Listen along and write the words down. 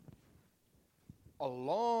A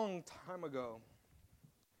long time ago,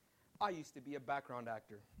 I used to be a background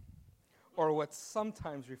actor, or what's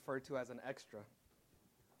sometimes referred to as an extra.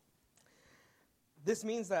 This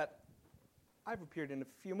means that I've appeared in a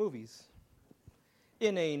few movies,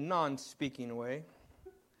 in a non-speaking way,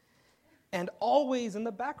 and always in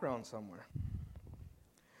the background somewhere.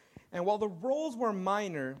 And while the roles were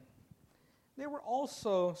minor, they were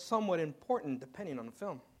also somewhat important depending on the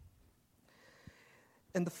film.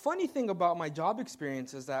 And the funny thing about my job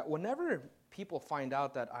experience is that whenever people find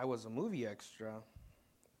out that I was a movie extra,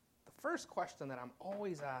 the first question that I'm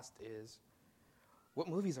always asked is, what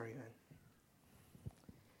movies are you in?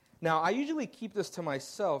 Now, I usually keep this to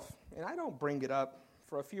myself, and I don't bring it up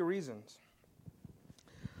for a few reasons.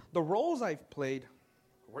 The roles I've played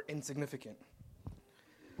were insignificant.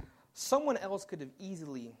 Someone else could have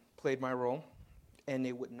easily played my role, and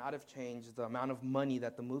it would not have changed the amount of money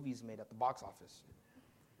that the movies made at the box office.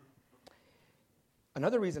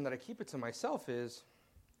 Another reason that I keep it to myself is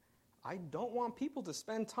I don't want people to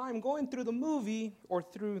spend time going through the movie or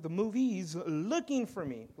through the movies looking for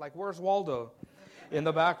me, like Where's Waldo in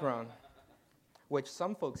the background, which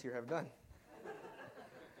some folks here have done.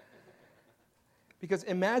 Because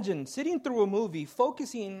imagine sitting through a movie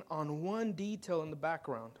focusing on one detail in the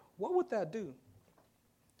background. What would that do?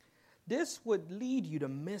 This would lead you to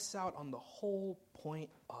miss out on the whole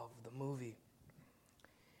point of the movie.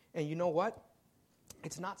 And you know what?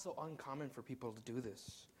 It's not so uncommon for people to do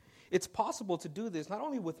this. It's possible to do this not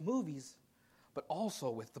only with movies, but also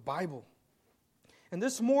with the Bible. And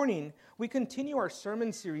this morning, we continue our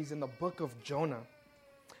sermon series in the book of Jonah.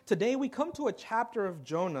 Today, we come to a chapter of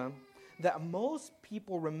Jonah that most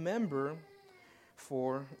people remember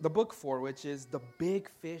for the book for, which is the big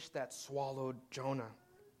fish that swallowed Jonah.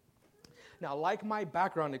 Now, like my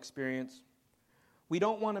background experience, we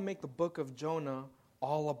don't want to make the book of Jonah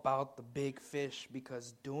all about the big fish,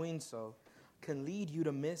 because doing so can lead you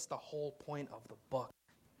to miss the whole point of the book.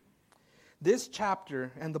 This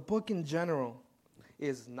chapter and the book in general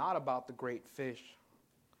is not about the great fish.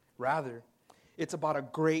 Rather, it's about a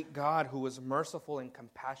great God who is merciful and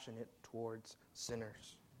compassionate towards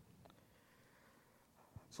sinners.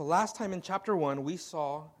 So last time in chapter 1, we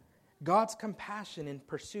saw God's compassion in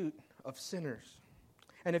pursuit of sinners.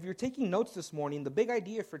 And if you're taking notes this morning, the big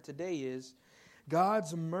idea for today is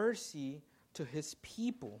God's mercy to his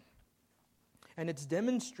people. And it's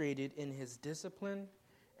demonstrated in his discipline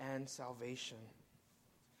and salvation.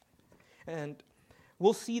 And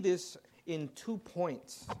we'll see this in 2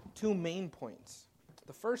 points, 2 main points.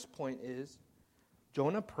 The first point is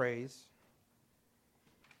Jonah prays.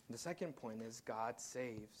 The second point is God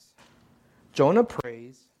saves. Jonah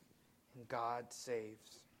prays and God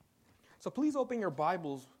saves. So please open your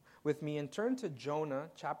Bibles with me and turn to Jonah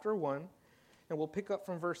chapter 1. And we'll pick up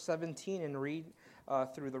from verse 17 and read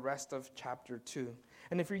through the rest of chapter 2.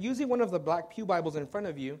 And if you're using one of the black pew Bibles in front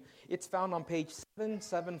of you, it's found on page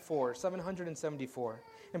 774.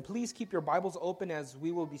 And please keep your Bibles open as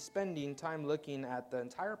we will be spending time looking at the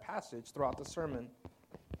entire passage throughout the sermon.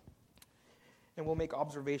 And we'll make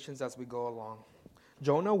observations as we go along.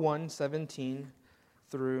 Jonah 1:17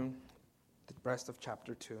 through the rest of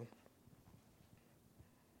chapter 2.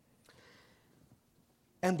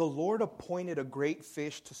 And the Lord appointed a great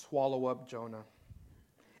fish to swallow up Jonah.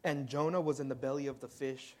 And Jonah was in the belly of the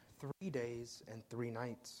fish 3 days and 3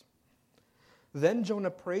 nights. Then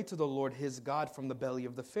Jonah prayed to the Lord his God from the belly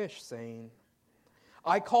of the fish, saying,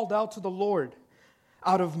 I called out to the Lord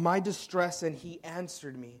out of my distress, and he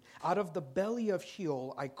answered me. Out of the belly of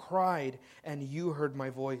Sheol I cried, and you heard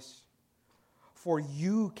my voice. For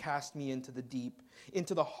you cast me into the deep,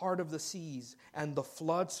 into the heart of the seas, and the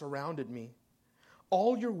flood surrounded me.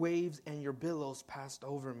 All your waves and your billows passed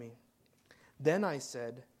over me. Then I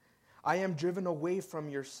said, I am driven away from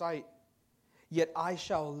your sight, yet I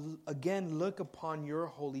shall again look upon your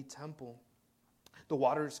holy temple. The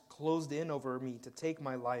waters closed in over me to take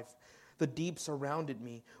my life. The deep surrounded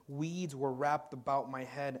me. Weeds were wrapped about my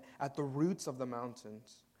head at the roots of the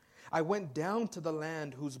mountains. I went down to the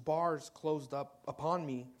land whose bars closed up upon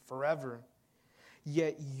me forever.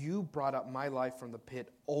 Yet you brought up my life from the pit,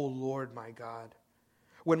 O Lord my God.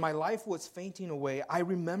 When my life was fainting away, I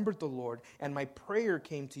remembered the Lord, and my prayer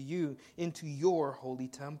came to you into your holy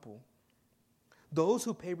temple. Those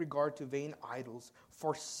who pay regard to vain idols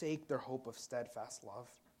forsake their hope of steadfast love.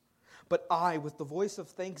 But I, with the voice of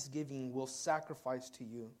thanksgiving, will sacrifice to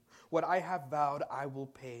you. What I have vowed, I will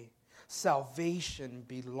pay. Salvation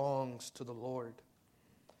belongs to the Lord.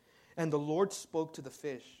 And the Lord spoke to the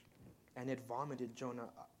fish, and it vomited Jonah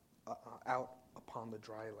out upon the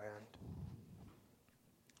dry land.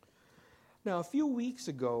 Now, a few weeks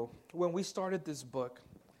ago, when we started this book,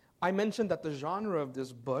 I mentioned that the genre of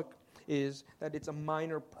this book is that it's a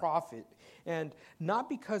minor prophet. And not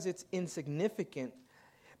because it's insignificant,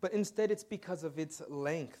 but instead it's because of its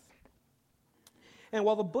length. And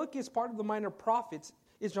while the book is part of the minor prophets,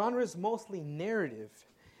 its genre is mostly narrative.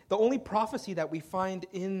 The only prophecy that we find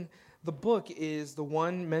in the book is the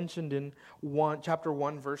one mentioned in chapter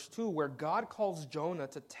 1, verse 2, where God calls Jonah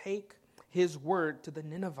to take his word to the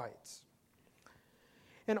Ninevites.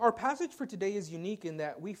 And our passage for today is unique in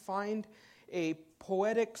that we find a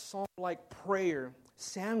poetic psalm-like prayer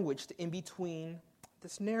sandwiched in between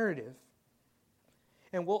this narrative.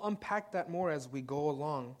 And we'll unpack that more as we go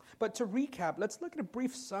along. But to recap, let's look at a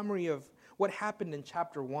brief summary of what happened in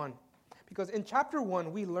chapter 1. Because in chapter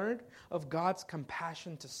 1, we learned of God's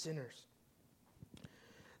compassion to sinners.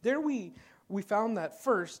 There we found that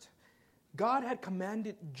first, God had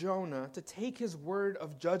commanded Jonah to take his word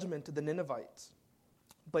of judgment to the Ninevites.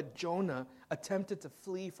 But Jonah attempted to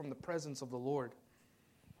flee from the presence of the Lord.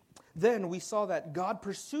 Then we saw that God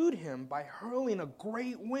pursued him by hurling a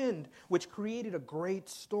great wind, which created a great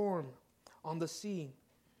storm on the sea.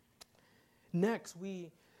 Next,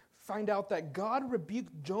 we find out that God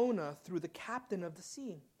rebuked Jonah through the captain of the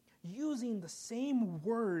sea, using the same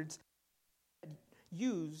words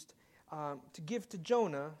used to give to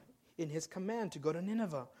Jonah in his command to go to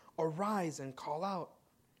Nineveh, arise and call out.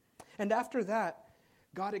 And after that,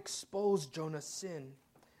 God exposed Jonah's sin.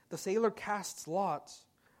 The sailor casts lots,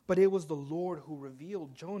 but it was the Lord who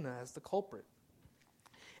revealed Jonah as the culprit.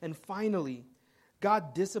 And finally,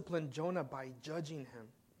 God disciplined Jonah by judging him.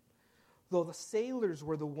 Though the sailors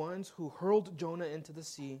were the ones who hurled Jonah into the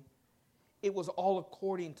sea, it was all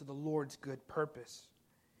according to the Lord's good purpose.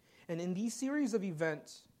 And in these series of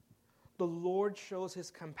events, the Lord shows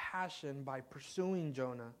his compassion by pursuing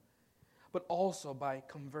Jonah, but also by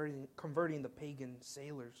converting the pagan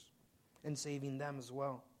sailors and saving them as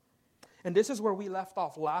well. And this is where we left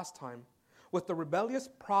off last time, with the rebellious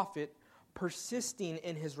prophet persisting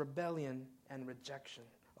in his rebellion and rejection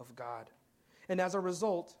of God. And as a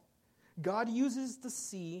result, God uses the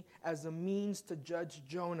sea as a means to judge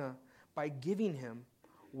Jonah by giving him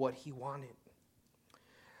what he wanted.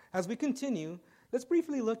 As we continue, let's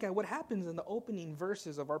briefly look at what happens in the opening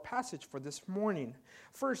verses of our passage for this morning.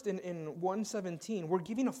 First, in 1:17, we're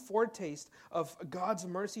giving a foretaste of God's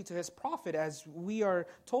mercy to his prophet as we are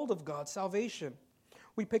told of God's salvation.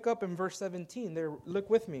 We pick up in verse 17 there. Look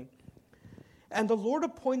with me. And the Lord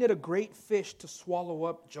appointed a great fish to swallow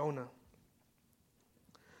up Jonah.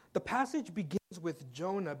 The passage begins with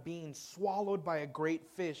Jonah being swallowed by a great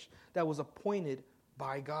fish that was appointed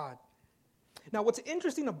by God. Now, what's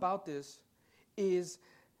interesting about this is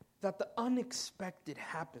that the unexpected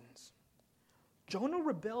happens. Jonah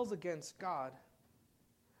rebels against God,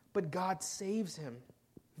 but God saves him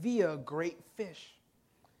via a great fish.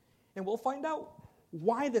 And we'll find out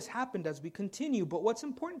why this happened as we continue. But what's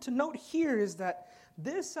important to note here is that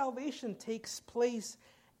this salvation takes place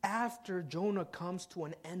after Jonah comes to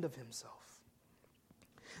an end of himself.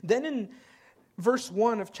 Then in verse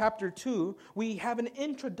 1 of chapter 2, we have an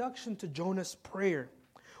introduction to Jonah's prayer.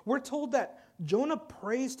 We're told that Jonah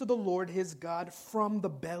prays to the Lord his God from the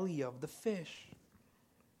belly of the fish.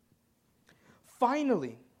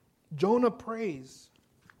 Finally, Jonah prays.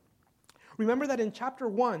 Remember that in chapter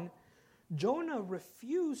 1, Jonah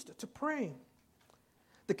refused to pray.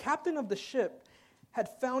 The captain of the ship had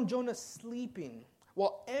found Jonah sleeping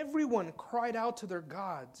while everyone cried out to their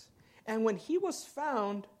gods. And when he was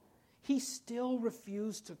found, he still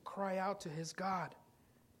refused to cry out to his God.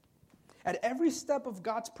 At every step of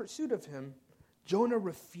God's pursuit of him, Jonah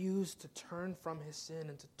refused to turn from his sin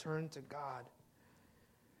and to turn to God.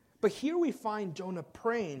 But here we find Jonah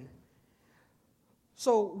praying.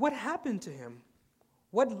 So what happened to him?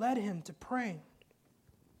 What led him to pray?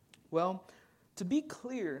 Well, to be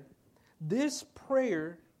clear, this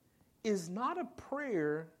prayer is not a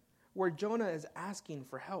prayer where Jonah is asking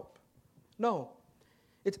for help. No,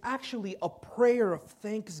 it's actually a prayer of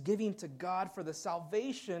thanksgiving to God for the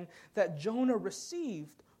salvation that Jonah received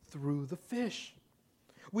through the fish.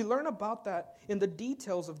 We learn about that in the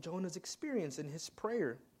details of Jonah's experience in his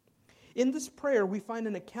prayer. In this prayer, we find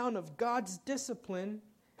an account of God's discipline,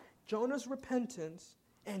 Jonah's repentance,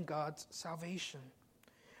 and God's salvation.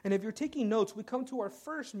 And if you're taking notes, we come to our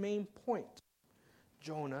first main point.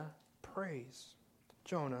 Jonah prays.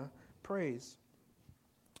 Jonah prays.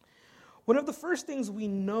 One of the first things we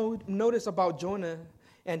notice about Jonah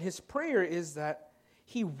and his prayer is that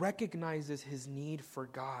he recognizes his need for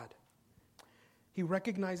God. He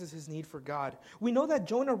recognizes his need for God. We know that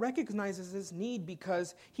Jonah recognizes his need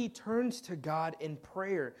because he turns to God in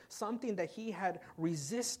prayer, something that he had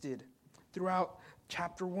resisted throughout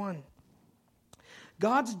chapter 1.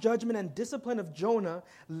 God's judgment and discipline of Jonah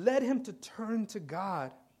led him to turn to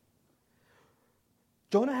God.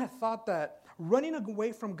 Jonah had thought that running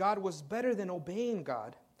away from God was better than obeying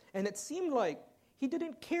God. And it seemed like he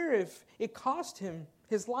didn't care if it cost him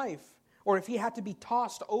his life or if he had to be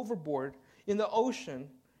tossed overboard in the ocean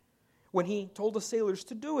when he told the sailors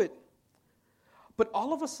to do it. But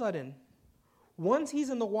all of a sudden, once he's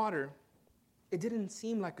in the water, it didn't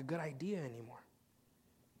seem like a good idea anymore.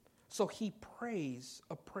 So he prays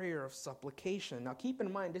a prayer of supplication. Now keep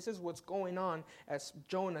in mind, this is what's going on as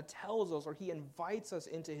Jonah tells us, or he invites us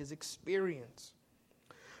into his experience.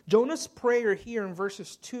 Jonah's prayer here in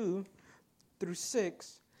verses 2 through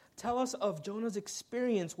 6 tell us of Jonah's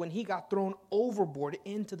experience when he got thrown overboard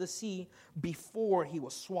into the sea before he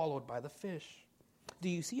was swallowed by the fish. Do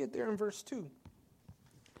you see it there in verse 2?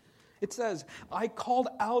 It says, I called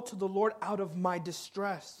out to the Lord out of my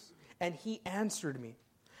distress, and he answered me.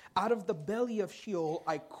 Out of the belly of Sheol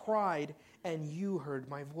I cried, and you heard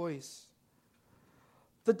my voice.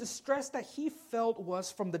 The distress that he felt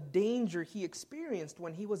was from the danger he experienced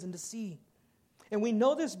when he was in the sea. And we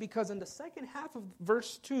know this because in the second half of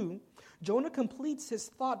verse 2, Jonah completes his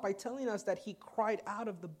thought by telling us that he cried out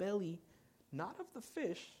of the belly, not of the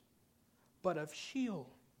fish, but of Sheol.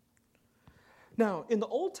 Now, in the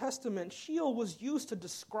Old Testament, Sheol was used to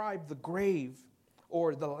describe the grave,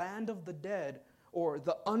 or the land of the dead, or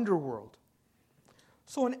the underworld.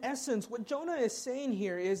 So in essence, what Jonah is saying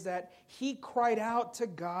here is that he cried out to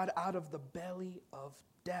God out of the belly of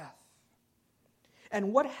death.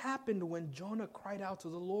 And what happened when Jonah cried out to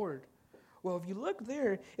the Lord? Well, if you look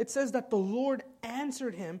there, it says that the Lord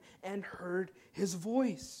answered him and heard his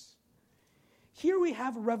voice. Here we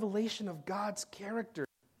have a revelation of God's character.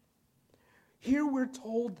 Here we're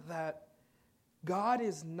told that God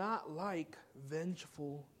is not like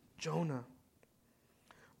vengeful Jonah.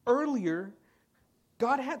 Earlier,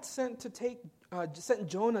 God had sent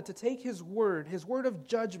Jonah to take his word of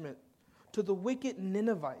judgment, to the wicked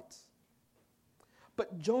Ninevites.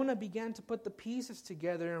 But Jonah began to put the pieces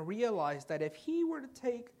together and realized that if he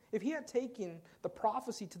had taken the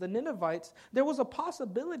prophecy to the Ninevites, there was a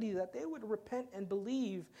possibility that they would repent and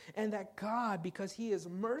believe, and that God, because he is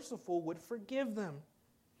merciful, would forgive them.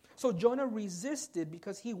 So Jonah resisted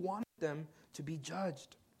because he wanted them to be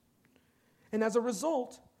judged. And as a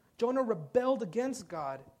result, Jonah rebelled against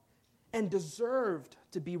God and deserved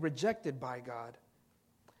to be rejected by God.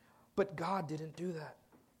 But God didn't do that.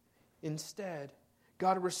 Instead,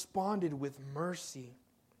 God responded with mercy.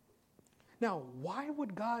 Now, why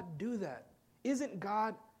would God do that? Isn't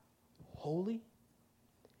God holy?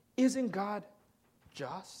 Isn't God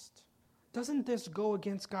just? Doesn't this go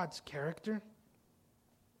against God's character?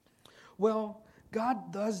 Well,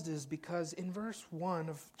 God does this because in verse 1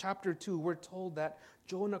 of chapter 2, we're told that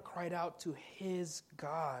Jonah cried out to his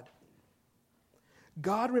God.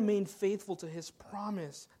 God remained faithful to his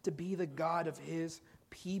promise to be the God of his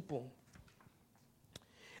people.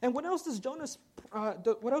 And what else does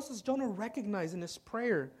Jonah recognize in his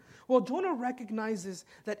prayer? Well, Jonah recognizes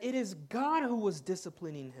that it is God who was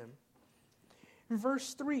disciplining him. In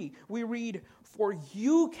verse 3, we read, "For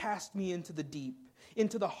you cast me into the deep,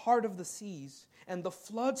 into the heart of the seas, and the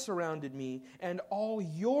flood surrounded me, and all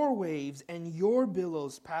your waves and your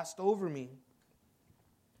billows passed over me."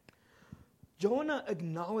 Jonah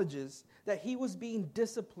acknowledges that he was being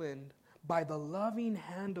disciplined by the loving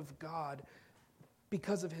hand of God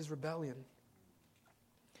because of his rebellion.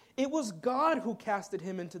 It was God who casted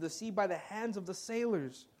him into the sea by the hands of the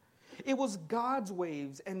sailors. It was God's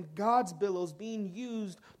waves and God's billows being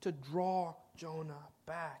used to draw Jonah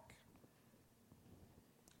back.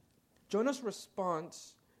 Jonah's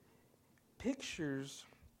response pictures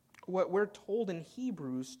what we're told in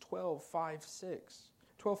Hebrews 12:5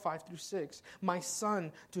 through 6. "My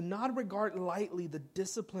son, do not regard lightly the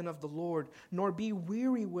discipline of the Lord, nor be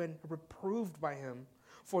weary when reproved by him.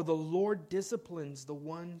 For the Lord disciplines the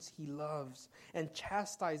ones he loves, and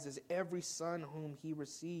chastises every son whom he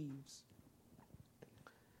receives."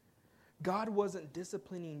 God wasn't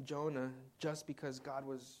disciplining Jonah just because God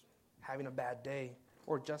was having a bad day,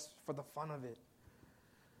 or just for the fun of it.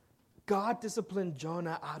 God disciplined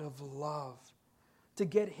Jonah out of love, to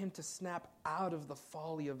get him to snap out of the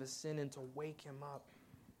folly of his sin and to wake him up.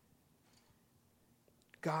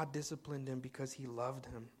 God disciplined him because he loved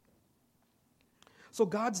him. So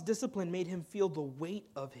God's discipline made him feel the weight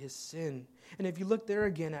of his sin. And if you look there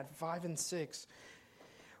again at 5 and 6,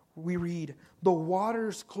 We read, "The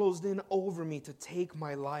waters closed in over me to take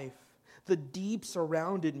my life. The deep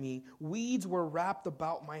surrounded me. Weeds were wrapped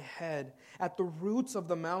about my head. At the roots of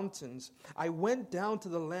the mountains, I went down to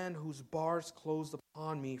the land whose bars closed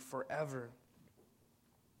upon me forever."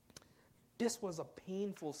 This was a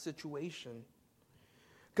painful situation.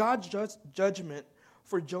 God's judgment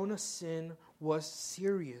for Jonah's sin was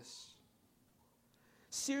serious.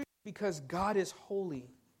 Serious because God is holy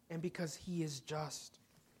and because he is just.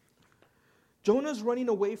 Jonah's running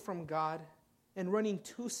away from God and running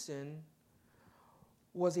to sin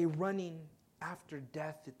was a running after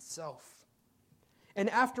death itself. And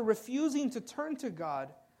after refusing to turn to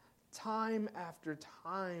God, time after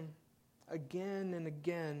time, again and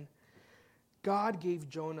again, God gave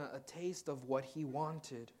Jonah a taste of what he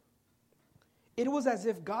wanted. It was as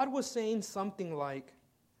if God was saying something like,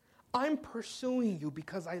 "I'm pursuing you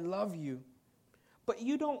because I love you, but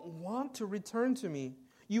you don't want to return to me.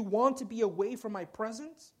 You want to be away from my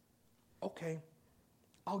presence? Okay,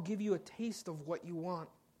 I'll give you a taste of what you want."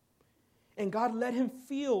 And God let him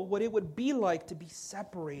feel what it would be like to be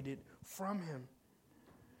separated from him.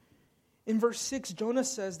 In verse 6, Jonah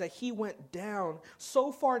says that he went down,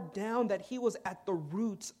 so far down that he was at the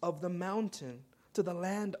roots of the mountain, to the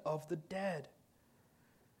land of the dead.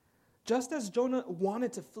 Just as Jonah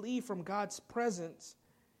wanted to flee from God's presence,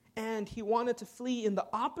 and he wanted to flee in the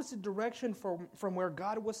opposite direction from where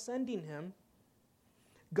God was sending him,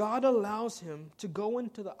 God allows him to go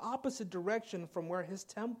into the opposite direction from where his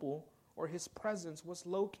temple or his presence was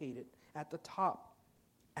located, at the top,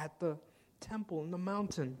 at the temple in the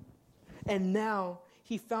mountain. And now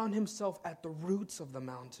he found himself at the roots of the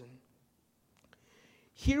mountain.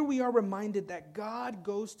 Here we are reminded that God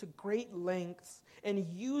goes to great lengths and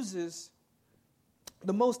uses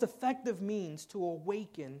the most effective means to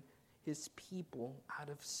awaken his people out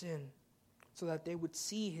of sin, so that they would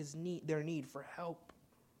see their need for help.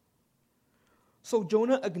 So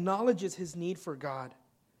Jonah acknowledges his need for God.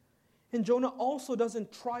 And Jonah also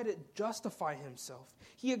doesn't try to justify himself.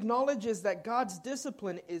 He acknowledges that God's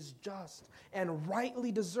discipline is just and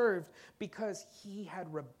rightly deserved because he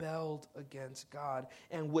had rebelled against God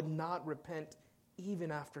and would not repent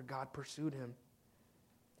even after God pursued him.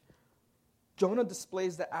 Jonah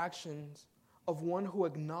displays the actions of one who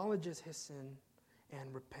acknowledges his sin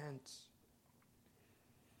and repents.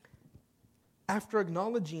 After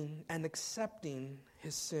acknowledging and accepting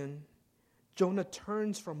his sin, Jonah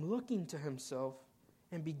turns from looking to himself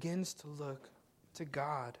and begins to look to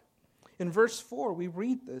God. In verse 4, we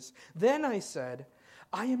read this. "Then I said,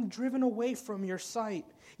 I am driven away from your sight,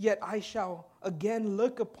 yet I shall again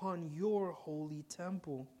look upon your holy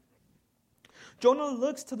temple." Jonah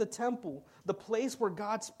looks to the temple, the place where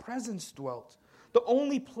God's presence dwelt, the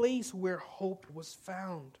only place where hope was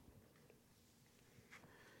found.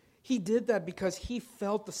 He did that because he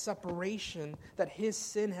felt the separation that his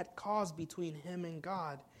sin had caused between him and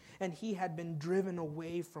God, and he had been driven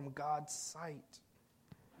away from God's sight.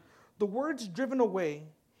 The words "driven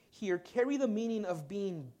away" here carry the meaning of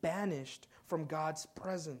being banished from God's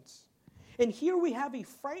presence. And here we have a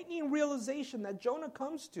frightening realization that Jonah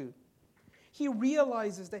comes to. He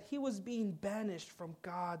realizes that he was being banished from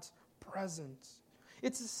God's presence.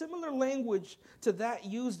 It's a similar language to that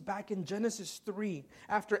used back in Genesis 3,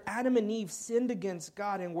 after Adam and Eve sinned against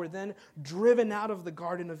God and were then driven out of the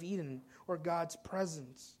Garden of Eden, or God's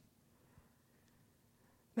presence.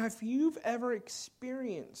 Now, if you've ever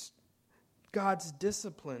experienced God's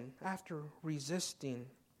discipline after resisting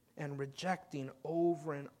and rejecting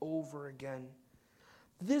over and over again,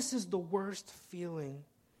 this is the worst feeling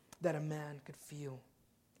that a man could feel,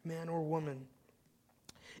 man or woman.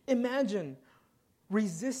 Imagine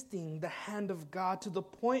resisting the hand of God to the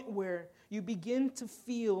point where you begin to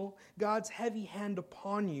feel God's heavy hand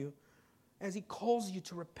upon you as he calls you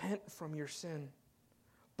to repent from your sin.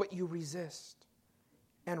 But you resist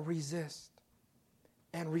and resist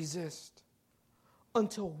and resist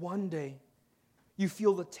until one day you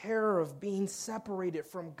feel the terror of being separated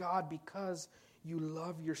from God because you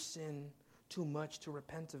love your sin too much to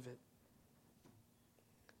repent of it.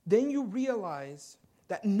 Then you realize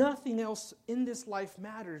that nothing else in this life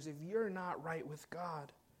matters if you're not right with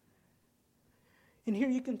God. And here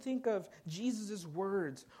you can think of Jesus'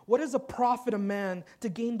 words. What does it profit a man to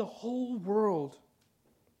gain the whole world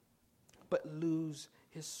but lose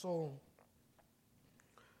his soul?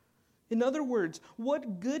 In other words,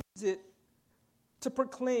 what good is it to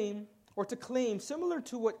proclaim or to claim, similar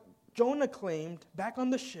to what Jonah claimed back on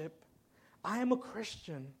the ship, "I am a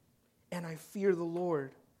Christian and I fear the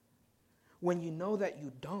Lord," when you know that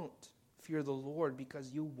you don't fear the Lord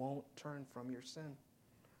because you won't turn from your sin?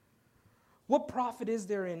 What profit is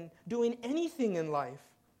there in doing anything in life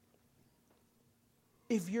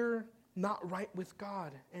if you're not right with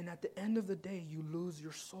God, and at the end of the day, you lose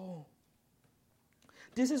your soul?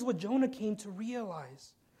 This is what Jonah came to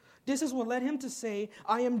realize. This is what led him to say,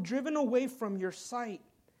 I am driven away from your sight,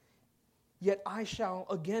 yet I shall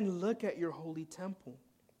again look at your holy temple.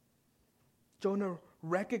 Jonah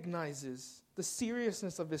recognizes the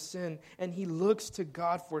seriousness of his sin, and he looks to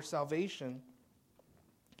God for salvation.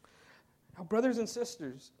 Now, brothers and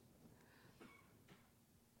sisters,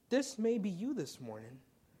 this may be you this morning.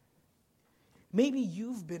 Maybe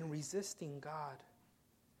you've been resisting God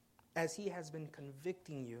as He has been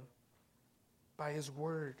convicting you by His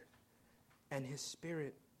Word and His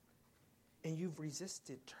Spirit, and you've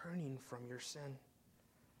resisted turning from your sin.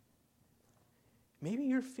 Maybe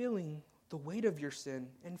you're feeling the weight of your sin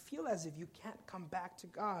and feel as if you can't come back to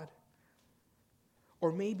God.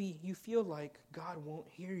 Or maybe you feel like God won't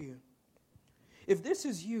hear you. If this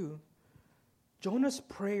is you, Jonah's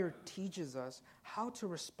prayer teaches us how to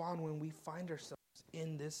respond when we find ourselves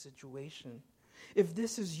in this situation. If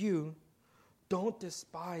this is you, don't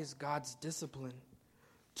despise God's discipline.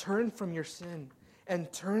 Turn from your sin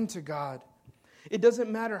and turn to God. It doesn't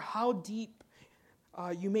matter how deep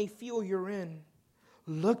you may feel you're in.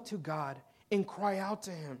 Look to God and cry out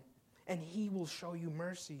to Him, and He will show you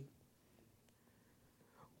mercy.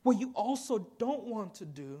 What you also don't want to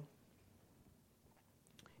do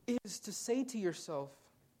is to say to yourself,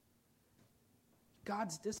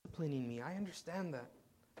 God's disciplining me. I understand that.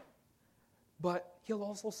 But He'll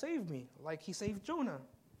also save me, like He saved Jonah.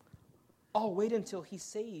 I'll wait until He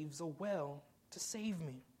saves a whale to save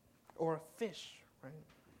me, or a fish, right?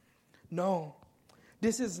 No,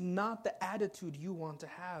 this is not the attitude you want to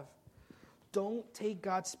have. Don't take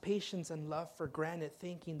God's patience and love for granted,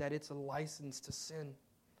 thinking that it's a license to sin.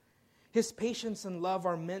 His patience and love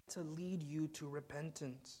are meant to lead you to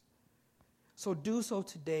repentance. So do so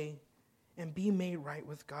today and be made right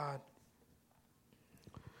with God.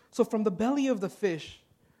 So from the belly of the fish,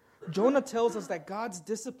 Jonah tells us that God's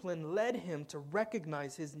discipline led him to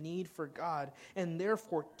recognize his need for God and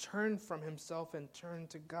therefore turn from himself and turn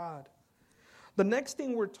to God. The next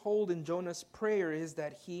thing we're told in Jonah's prayer is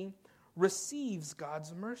that he receives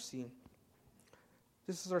God's mercy.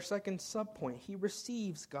 This is our second subpoint. He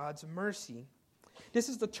receives God's mercy. This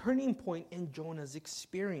is the turning point in Jonah's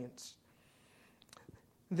experience.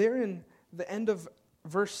 There in the end of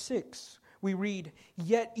verse 6, we read,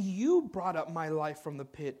 Yet you brought up my life from the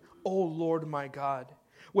pit, O Lord my God.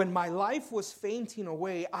 When my life was fainting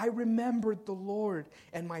away, I remembered the Lord,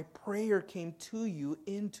 and my prayer came to you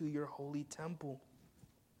into your holy temple.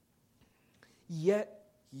 Yet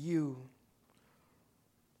you.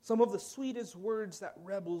 Some of the sweetest words that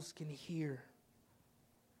rebels can hear.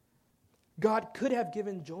 God could have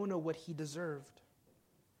given Jonah what he deserved.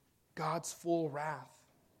 God's full wrath,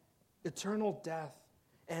 eternal death,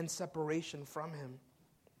 and separation from him.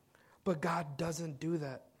 But God doesn't do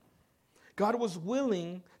that. God was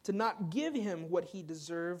willing to not give him what he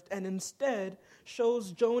deserved and instead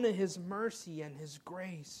shows Jonah his mercy and his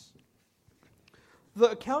grace.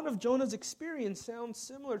 The account of Jonah's experience sounds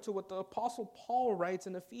similar to what the Apostle Paul writes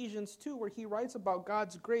in Ephesians 2, where he writes about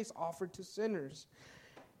God's grace offered to sinners.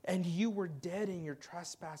 And you were dead in your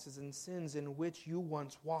trespasses and sins in which you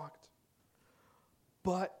once walked.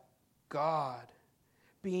 But God,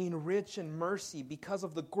 being rich in mercy because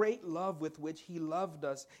of the great love with which He loved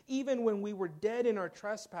us, even when we were dead in our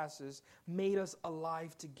trespasses, made us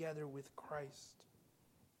alive together with Christ.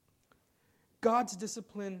 God's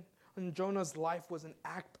discipline in Jonah's life was an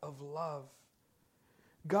act of love.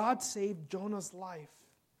 God saved Jonah's life.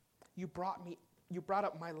 You brought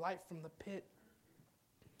up my life from the pit.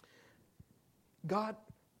 God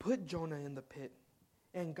put Jonah in the pit,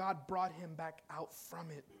 and God brought him back out from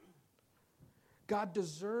it.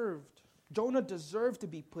 Jonah deserved to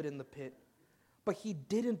be put in the pit, but he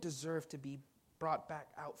didn't deserve to be brought back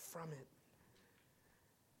out from it.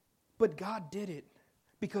 But God did it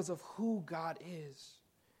because of who God is.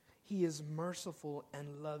 He is merciful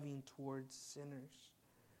and loving towards sinners.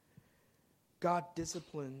 God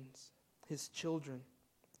disciplines His children,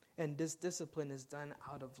 and this discipline is done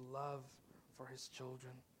out of love for His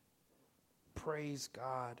children. Praise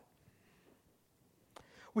God.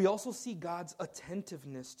 We also see God's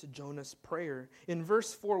attentiveness to Jonah's prayer. In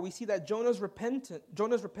verse 4, we see that Jonah's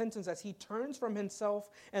repentance as he turns from himself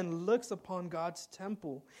and looks upon God's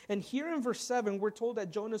temple. And here in verse 7, we're told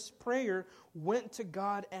that Jonah's prayer went to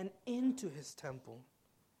God and into His temple.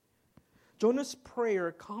 Jonah's prayer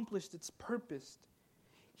accomplished its purpose.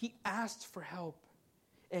 He asked for help,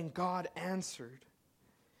 and God answered.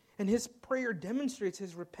 And his prayer demonstrates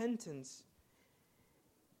his repentance.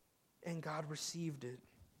 and God received it.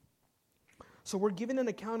 So we're given an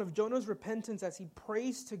account of Jonah's repentance as he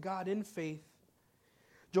prays to God in faith.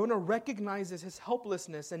 Jonah recognizes his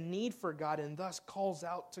helplessness and need for God and thus calls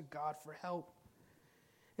out to God for help.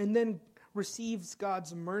 And then receives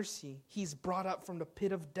God's mercy. He's brought up from the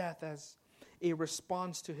pit of death as a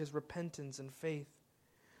response to his repentance and faith.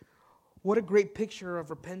 What a great picture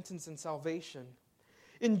of repentance and salvation.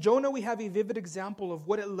 In Jonah, we have a vivid example of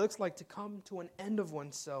what it looks like to come to an end of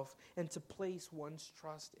oneself and to place one's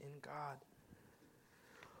trust in God.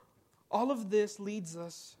 All of this leads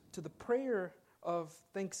us to the prayer of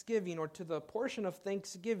thanksgiving, or to the portion of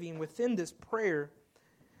thanksgiving within this prayer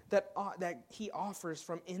that he offers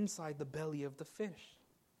from inside the belly of the fish.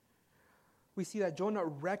 We see that Jonah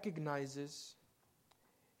recognizes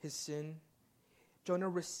his sin. Jonah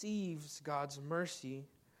receives God's mercy,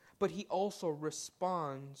 but he also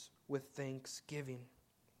responds with thanksgiving.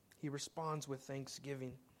 He responds with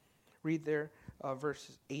thanksgiving. Read there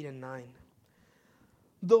verses 8 and 9.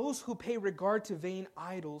 Those who pay regard to vain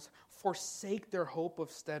idols forsake their hope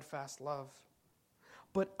of steadfast love.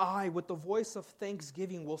 But I, with the voice of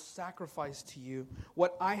thanksgiving, will sacrifice to you.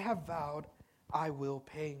 What I have vowed, I will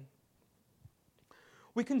pay.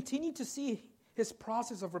 We continue to see his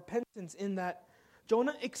process of repentance in that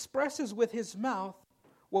Jonah expresses with his mouth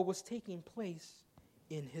what was taking place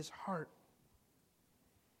in his heart.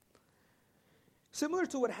 Similar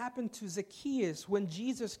to what happened to Zacchaeus when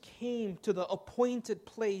Jesus came to the appointed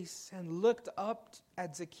place and looked up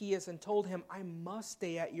at Zacchaeus and told him, I must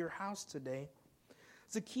stay at your house today.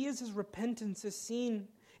 Zacchaeus' repentance is seen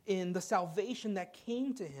in the salvation that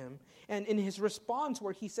came to him, and in his response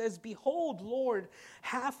where he says, Behold, Lord,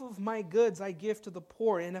 half of my goods I give to the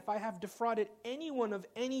poor, and if I have defrauded anyone of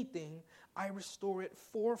anything, I restore it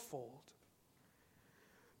fourfold.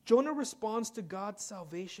 Jonah responds to God's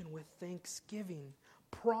salvation with thanksgiving,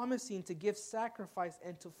 promising to give sacrifice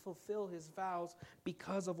and to fulfill his vows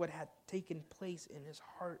because of what had taken place in his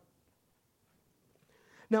heart.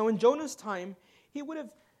 Now, in Jonah's time, he would have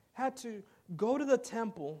had to go to the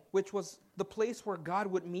temple, which was the place where God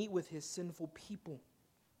would meet with his sinful people.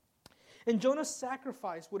 And Jonah's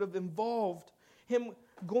sacrifice would have involved him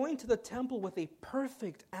going to the temple with a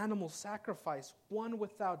perfect animal sacrifice, one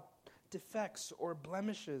without defects or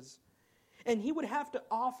blemishes. And he would have to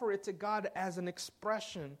offer it to God as an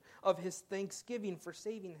expression of his thanksgiving for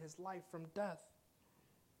saving his life from death.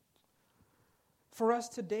 For us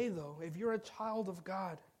today, though, if you're a child of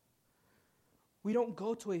God, we don't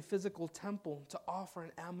go to a physical temple to offer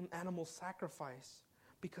an animal sacrifice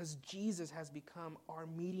because Jesus has become our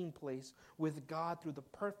meeting place with God through the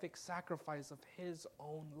perfect sacrifice of his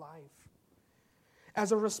own life.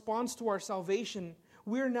 As a response to our salvation,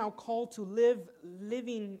 we are now called to live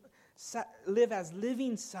as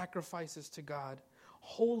living sacrifices to God,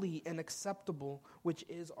 holy and acceptable, which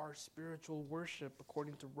is our spiritual worship,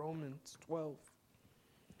 according to Romans 12.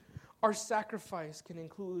 Our sacrifice can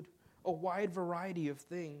include a wide variety of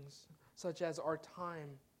things, such as our time,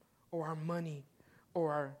 or our money,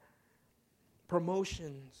 or our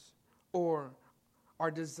promotions, or our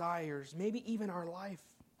desires, maybe even our life.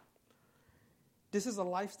 This is a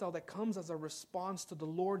lifestyle that comes as a response to the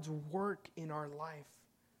Lord's work in our life.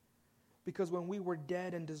 Because when we were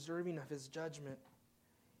dead and deserving of his judgment,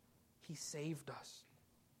 he saved us.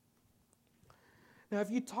 Now, if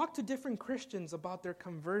you talk to different Christians about their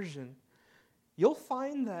conversion, you'll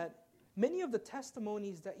find that many of the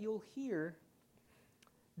testimonies that you'll hear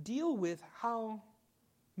deal with how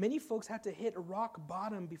many folks had to hit rock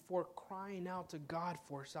bottom before crying out to God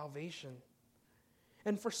for salvation.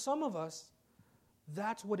 And for some of us,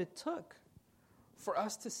 that's what it took for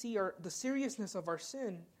us to see the seriousness of our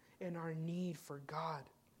sin and our need for God.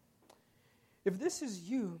 If this is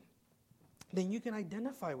you, then you can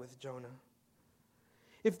identify with Jonah.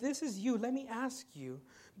 If this is you, let me ask you,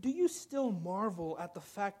 do you still marvel at the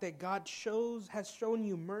fact that God has shown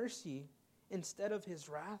you mercy instead of his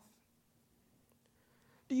wrath?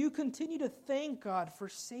 Do you continue to thank God for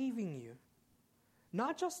saving you?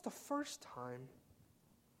 Not just the first time,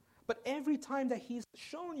 but every time that he's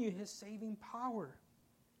shown you his saving power.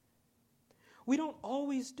 We don't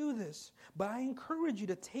always do this, but I encourage you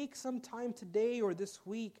to take some time today or this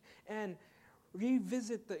week and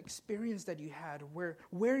revisit the experience that you had,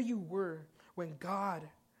 where you were when God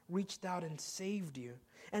reached out and saved you.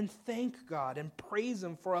 And thank God and praise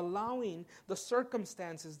him for allowing the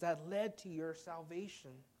circumstances that led to your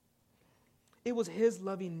salvation. It was his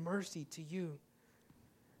loving mercy to you.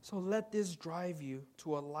 So let this drive you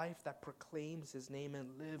to a life that proclaims his name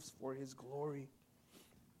and lives for his glory.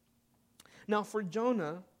 Now for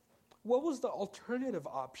Jonah, what was the alternative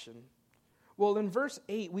option? Well, in verse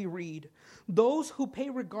 8 we read, "Those who pay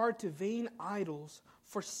regard to vain idols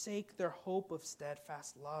forsake their hope of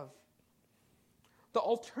steadfast love." The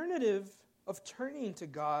alternative of turning to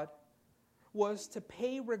God was to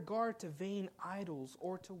pay regard to vain idols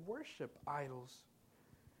or to worship idols.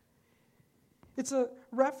 It's a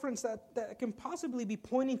reference that can possibly be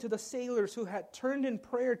pointing to the sailors who had turned in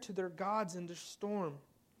prayer to their gods in the storm,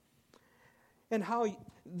 and how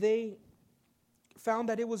they found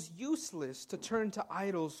that it was useless to turn to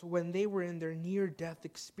idols when they were in their near-death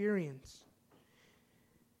experience.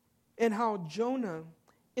 And how Jonah,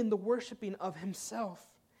 in the worshiping of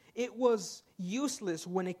himself, it was useless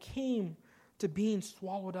when it came to being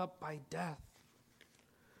swallowed up by death.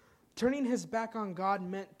 Turning his back on God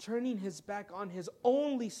meant turning his back on his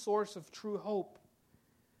only source of true hope,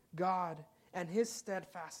 God and his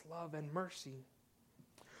steadfast love and mercy.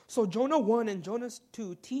 So Jonah 1 and Jonah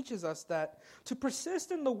 2 teaches us that to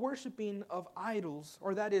persist in the worshiping of idols,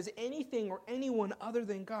 or that is anything or anyone other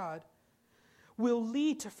than God, will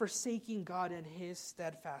lead to forsaking God and his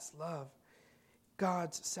steadfast love,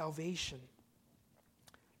 God's salvation.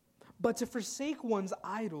 But to forsake one's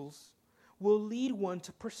idols will lead one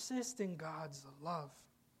to persist in God's love.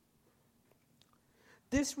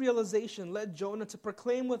 This realization led Jonah to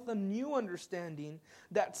proclaim with a new understanding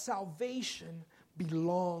that salvation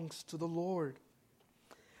belongs to the Lord.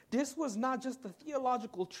 This was not just the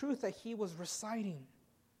theological truth that he was reciting.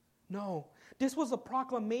 No, this was a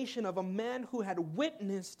proclamation of a man who had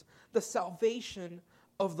witnessed the salvation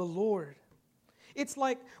of the Lord. It's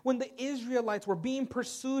like when the Israelites were being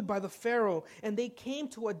pursued by the Pharaoh and they came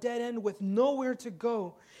to a dead end with nowhere to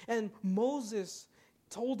go. And Moses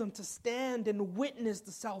told them to stand and witness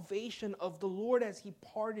the salvation of the Lord as he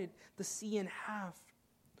parted the sea in half.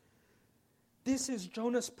 This is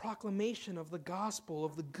Jonah's proclamation of the gospel,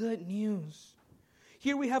 of the good news.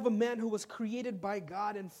 Here we have a man who was created by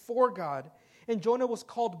God and for God. And Jonah was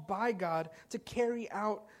called by God to carry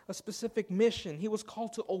out a specific mission. He was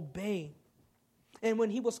called to obey. And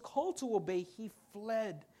when he was called to obey, he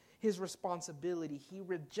fled his responsibility. He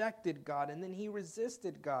rejected God, and then he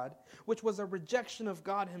resisted God, which was a rejection of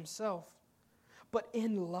God himself. But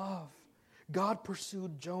in love, God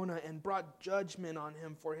pursued Jonah and brought judgment on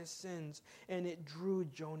him for his sins, and it drew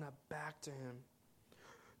Jonah back to him.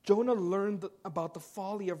 Jonah learned about the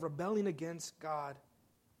folly of rebelling against God,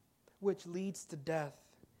 which leads to death.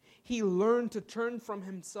 He learned to turn from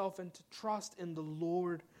himself and to trust in the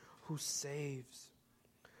Lord who saves.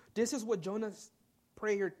 This is what Jonah's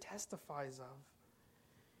prayer testifies of.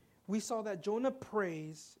 We saw that Jonah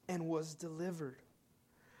prays and was delivered.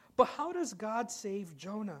 But how does God save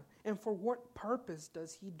Jonah? And for what purpose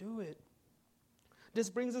does he do it? This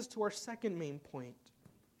brings us to our second main point.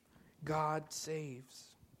 God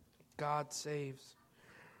saves. God saves.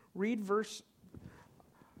 Read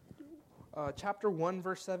chapter 1,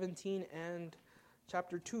 verse 17, and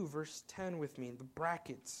chapter 2, verse 10 with me, the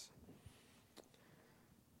brackets.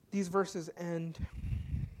 These verses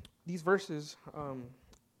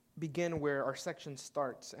begin where our section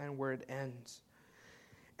starts and where it ends.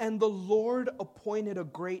 And the Lord appointed a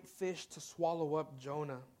great fish to swallow up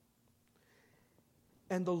Jonah.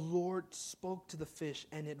 And the Lord spoke to the fish,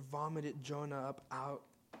 and it vomited Jonah up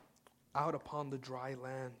out upon the dry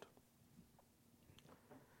land.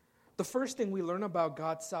 The first thing we learn about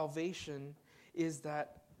God's salvation is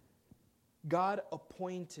that God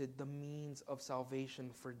appointed the means of salvation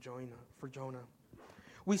for Jonah.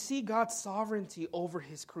 We see God's sovereignty over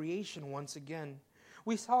his creation once again.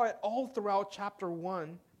 We saw it all throughout chapter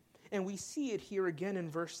 1, and we see it here again in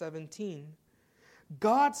verse 17.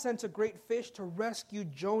 God sent a great fish to rescue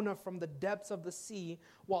Jonah from the depths of the sea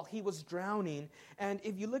while he was drowning. And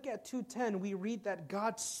if you look at 2:10, we read that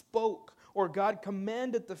God spoke, or God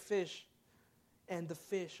commanded the fish, and the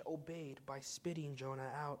fish obeyed by spitting Jonah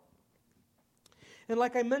out. And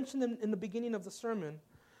like I mentioned in the beginning of the sermon,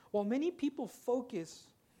 while many people focus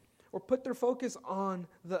or put their focus on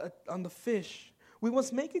the fish, we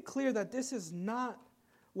must make it clear that this is not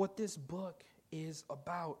what this book is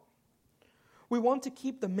about. We want to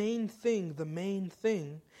keep the main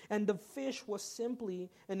thing, and the fish was simply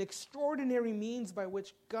an extraordinary means by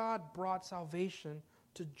which God brought salvation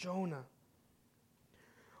to Jonah.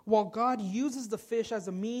 While God uses the fish as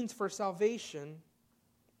a means for salvation,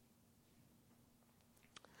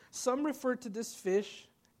 some refer to this fish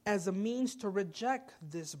as a means to reject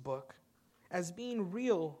this book as being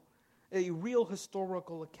a real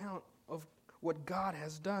historical account of what God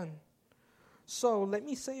has done. So let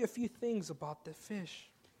me say a few things about the fish.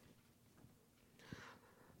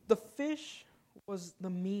 The fish was the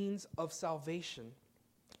means of salvation.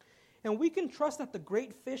 And we can trust that the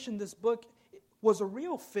great fish in this book was a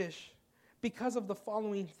real fish because of the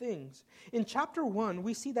following things. In chapter 1,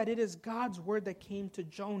 we see that it is God's word that came to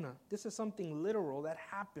Jonah. This is something literal that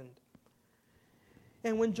happened.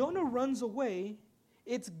 And when Jonah runs away,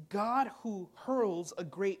 it's God who hurls a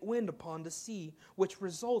great wind upon the sea, which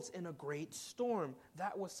results in a great storm.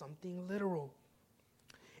 That was something literal.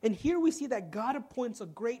 And here we see that God appoints a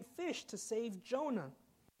great fish to save Jonah.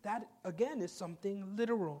 That, again, is something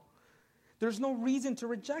literal. There's no reason to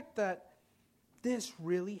reject that this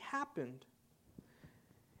really happened.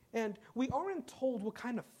 And we aren't told what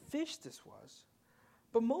kind of fish this was.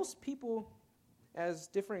 But most people, as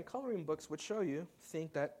different coloring books would show you,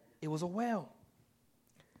 think that it was a whale.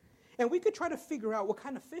 And we could try to figure out what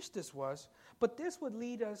kind of fish this was, but this would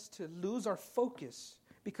lead us to lose our focus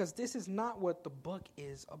because this is not what the book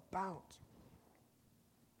is about.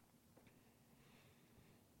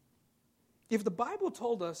 If the Bible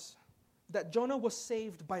told us that Jonah was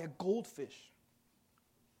saved by a goldfish,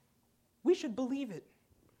 we should believe it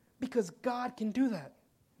because God can do that.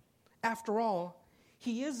 After all,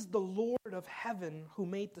 He is the Lord of heaven who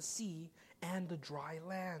made the sea and the dry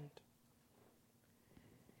land.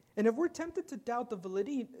 And if we're tempted to doubt the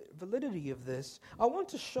validity of this, I want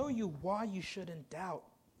to show you why you shouldn't doubt.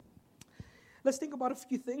 Let's think about a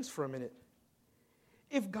few things for a minute.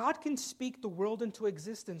 If God can speak the world into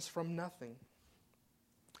existence from nothing,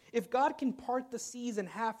 if God can part the seas in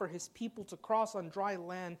half for His people to cross on dry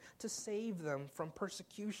land to save them from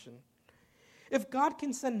persecution, if God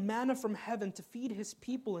can send manna from heaven to feed His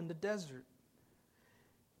people in the desert,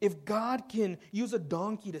 if God can use a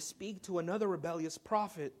donkey to speak to another rebellious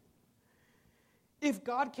prophet, if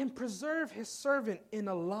God can preserve His servant in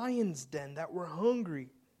a lion's den that were hungry,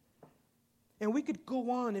 and we could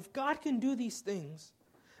go on, if God can do these things,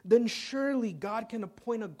 then surely God can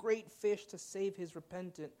appoint a great fish to save His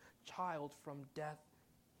repentant child from death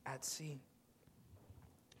at sea.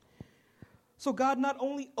 So God not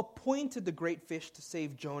only appointed the great fish to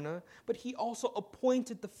save Jonah, but He also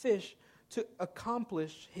appointed the fish to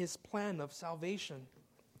accomplish His plan of salvation.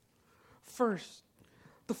 First,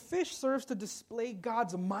 the fish serves to display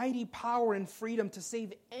God's mighty power and freedom to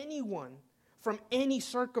save anyone from any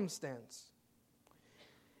circumstance.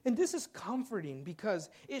 And this is comforting because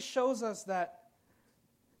it shows us that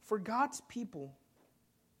for God's people,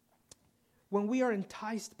 when we are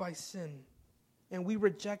enticed by sin and we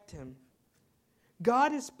reject Him,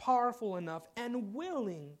 God is powerful enough and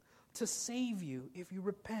willing to save you if you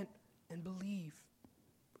repent and believe.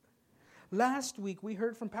 Last week, we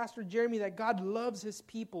heard from Pastor Jeremy that God loves His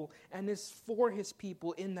people and is for His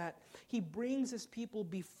people in that He brings His people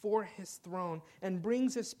before His throne and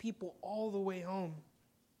brings His people all the way home.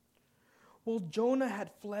 Well, Jonah had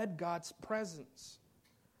fled God's presence,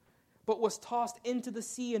 but was tossed into the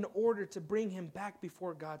sea in order to bring him back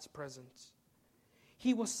before God's presence.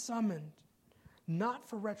 He was summoned, not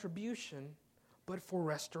for retribution, but for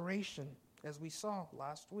restoration, as we saw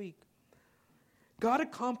last week. God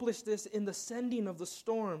accomplished this in the sending of the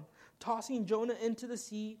storm, tossing Jonah into the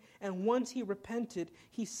sea, and once he repented,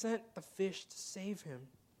 He sent the fish to save him.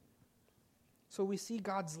 So we see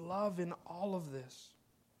God's love in all of this.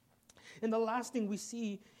 And the last thing we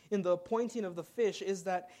see in the appointing of the fish is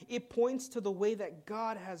that it points to the way that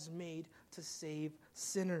God has made to save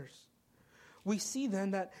sinners. We see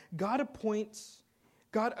then that God appoints,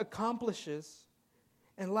 God accomplishes,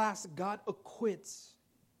 and last, God acquits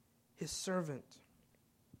His servant.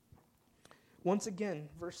 Once again,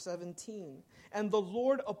 verse 17. And the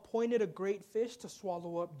Lord appointed a great fish to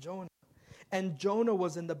swallow up Jonah. And Jonah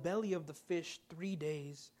was in the belly of the fish 3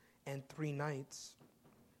 days and 3 nights.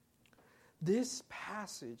 This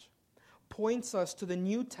passage points us to the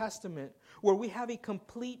New Testament where we have a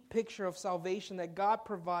complete picture of salvation that God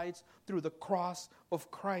provides through the cross of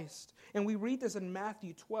Christ. And we read this in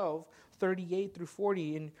Matthew 12, 38 through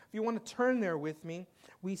 40. And if you want to turn there with me,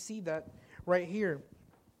 we see that right here.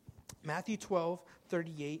 Matthew 12,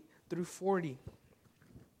 38 through 40.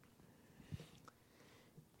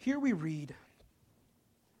 Here we read,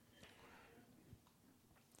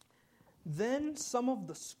 Then some of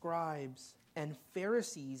the scribes and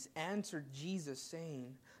Pharisees answered Jesus,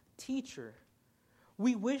 saying, Teacher,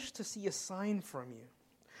 we wish to see a sign from you.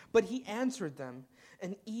 But He answered them,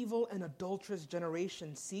 An evil and adulterous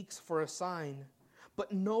generation seeks for a sign,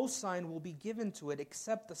 but no sign will be given to it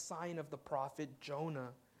except the sign of the prophet Jonah.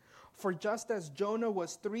 For just as Jonah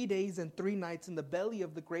was 3 days and 3 nights in the belly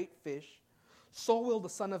of the great fish, so will the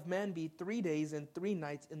Son of Man be 3 days and 3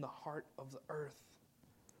 nights in the heart of the earth.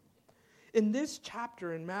 In this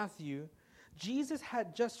chapter in Matthew, Jesus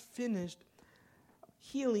had just finished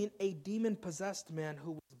healing a demon-possessed man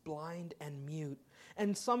who was blind and mute.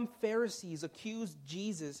 And some Pharisees accused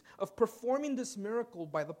Jesus of performing this miracle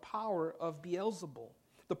by the power of Beelzebul,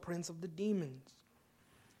 the prince of the demons.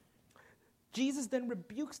 Jesus then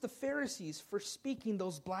rebukes the Pharisees for speaking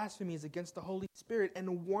those blasphemies against the Holy Spirit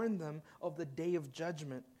and warned them of the day of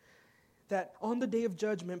judgment. That on the day of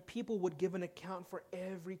judgment, people would give an account for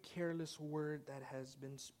every careless word that has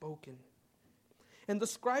been spoken. And the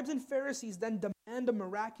scribes and Pharisees then demand a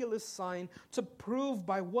miraculous sign to prove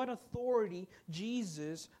by what authority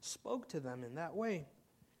Jesus spoke to them in that way.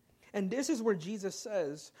 And this is where Jesus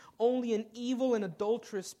says, only an evil and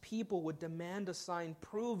adulterous people would demand a sign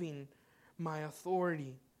proving my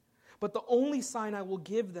authority. But the only sign I will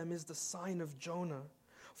give them is the sign of Jonah.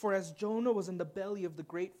 For as Jonah was in the belly of the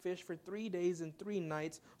great fish for 3 days and 3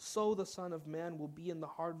 nights, so the Son of Man will be in the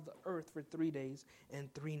heart of the earth for 3 days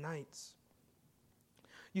and 3 nights.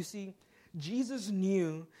 You see, Jesus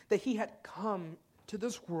knew that he had come to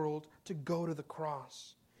this world to go to the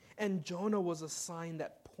cross. And Jonah was a sign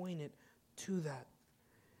that pointed to that.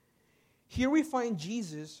 Here we find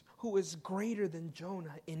Jesus, who is greater than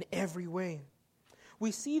Jonah in every way.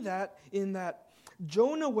 We see that in that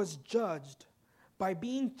Jonah was judged by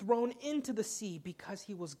being thrown into the sea because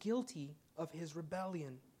he was guilty of his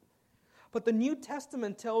rebellion. But the New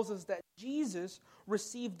Testament tells us that Jesus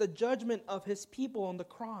received the judgment of his people on the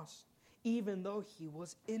cross, even though he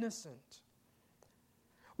was innocent.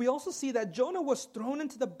 We also see that Jonah was thrown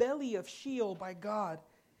into the belly of Sheol by God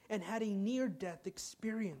and had a near-death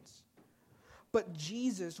experience. But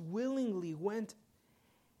Jesus willingly went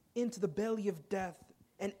into the belly of death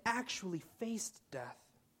and actually faced death.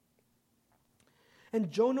 And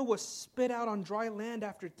Jonah was spit out on dry land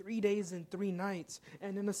after 3 days and 3 nights.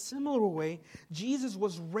 And in a similar way, Jesus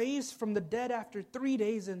was raised from the dead after 3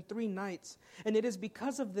 days and 3 nights. And it is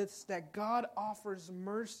because of this that God offers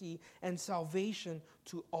mercy and salvation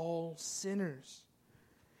to all sinners.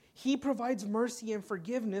 He provides mercy and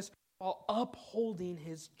forgiveness while upholding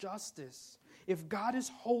his justice. If God is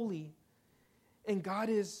holy and God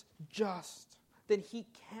is just, then he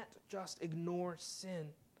can't just ignore sin.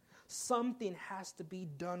 Something has to be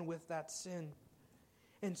done with that sin.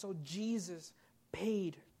 And so Jesus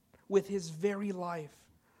paid with his very life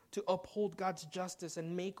to uphold God's justice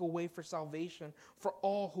and make a way for salvation for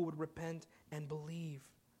all who would repent and believe.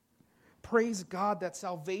 Praise God that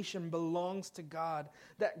salvation belongs to God,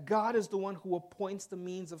 that God is the one who appoints the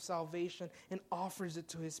means of salvation and offers it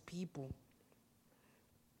to his people.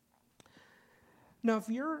 Now, if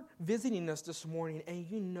you're visiting us this morning and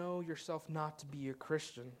you know yourself not to be a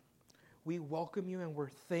Christian, we welcome you and we're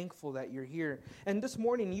thankful that you're here. And this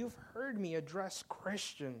morning, you've heard me address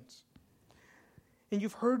Christians. And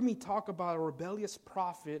you've heard me talk about a rebellious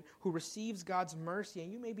prophet who receives God's mercy.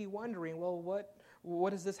 And you may be wondering, well,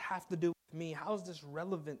 what does this have to do with me? How is this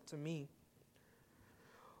relevant to me?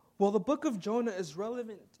 Well, the book of Jonah is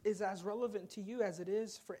as relevant to you as it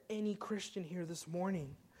is for any Christian here this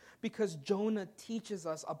morning. Because Jonah teaches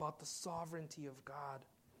us about the sovereignty of God.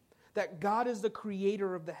 That God is the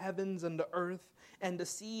creator of the heavens and the earth and the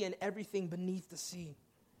sea and everything beneath the sea.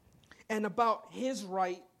 And about his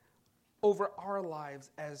right over our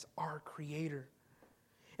lives as our creator.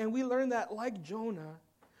 And we learn that, like Jonah,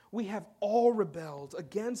 we have all rebelled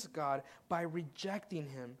against God by rejecting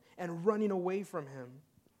him and running away from him.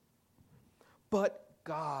 But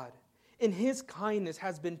God, in his kindness,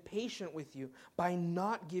 has been patient with you by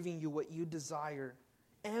not giving you what you desire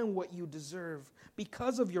and what you deserve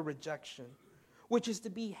because of your rejection, which is to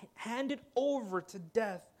be handed over to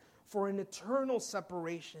death for an eternal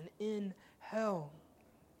separation in hell.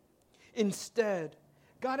 Instead,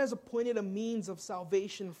 God has appointed a means of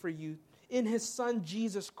salvation for you in his Son,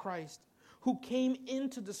 Jesus Christ, who came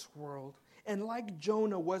into this world and, like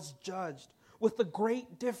Jonah, was judged with a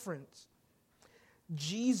great difference.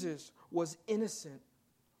 Jesus was innocent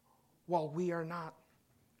while we are not.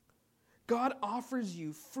 God offers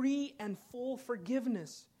you free and full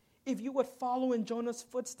forgiveness if you would follow in Jonah's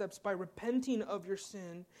footsteps by repenting of your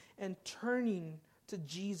sin and turning to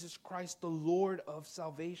Jesus Christ, the Lord of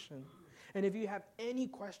salvation. And if you have any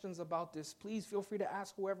questions about this, please feel free to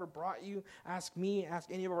ask whoever brought you, ask me, ask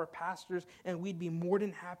any of our pastors, and we'd be more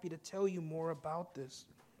than happy to tell you more about this.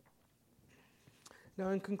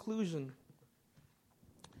 Now, in conclusion,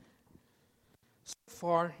 so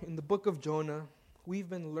far in the book of Jonah, we've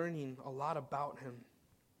been learning a lot about him.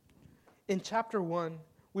 In chapter 1,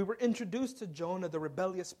 we were introduced to Jonah, the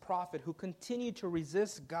rebellious prophet who continued to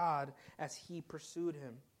resist God as he pursued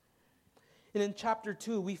him. And in chapter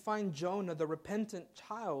 2, we find Jonah, the repentant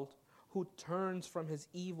child who turns from his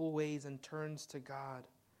evil ways and turns to God.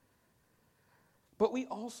 But we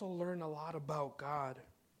also learn a lot about God.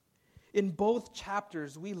 In both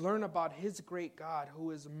chapters, we learn about his great God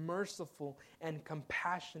who is merciful and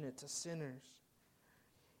compassionate to sinners.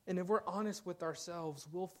 And if we're honest with ourselves,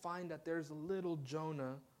 we'll find that there's a little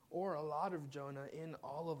Jonah or a lot of Jonah in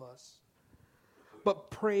all of us.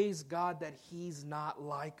 But praise God that he's not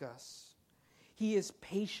like us. He is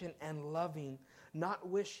patient and loving, not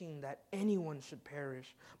wishing that anyone should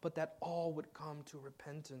perish, but that all would come to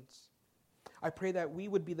repentance. I pray that we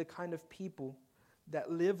would be the kind of people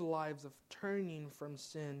that live lives of turning from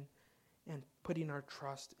sin and putting our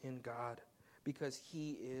trust in God, because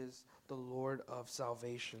he is the Lord of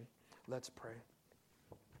salvation. Let's pray.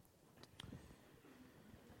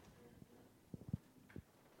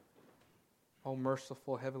 Oh,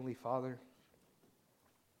 merciful Heavenly Father,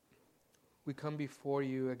 we come before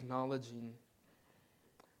you acknowledging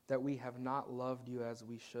that we have not loved you as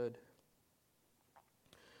we should.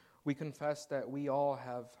 We confess that we all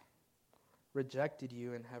have rejected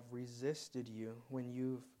you and have resisted you when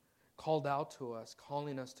you've called out to us,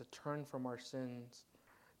 calling us to turn from our sins,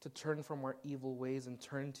 to turn from our evil ways and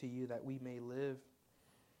turn to you that we may live.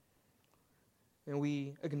 And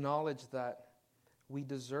we acknowledge that we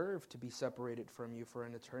deserve to be separated from you for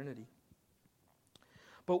an eternity.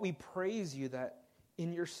 But we praise you that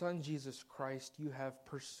in your Son, Jesus Christ, you have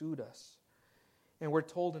pursued us. And we're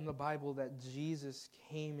told in the Bible that Jesus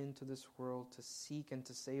came into this world to seek and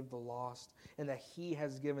to save the lost, and that he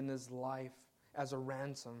has given his life as a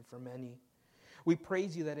ransom for many. We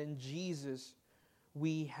praise you that in Jesus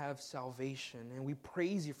we have salvation, and we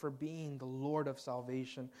praise you for being the Lord of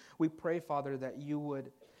salvation. We pray, Father, that you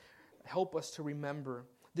would help us to remember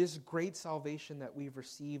this great salvation that we've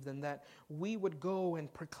received, and that we would go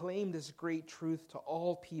and proclaim this great truth to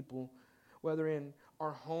all people, whether in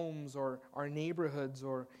our homes or our neighborhoods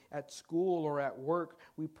or at school or at work.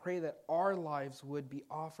 We pray that our lives would be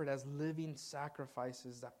offered as living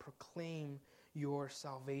sacrifices that proclaim your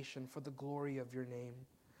salvation for the glory of your name.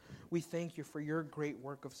 We thank you for your great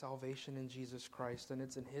work of salvation in Jesus Christ, and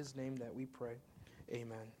it's in his name that we pray.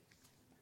 Amen.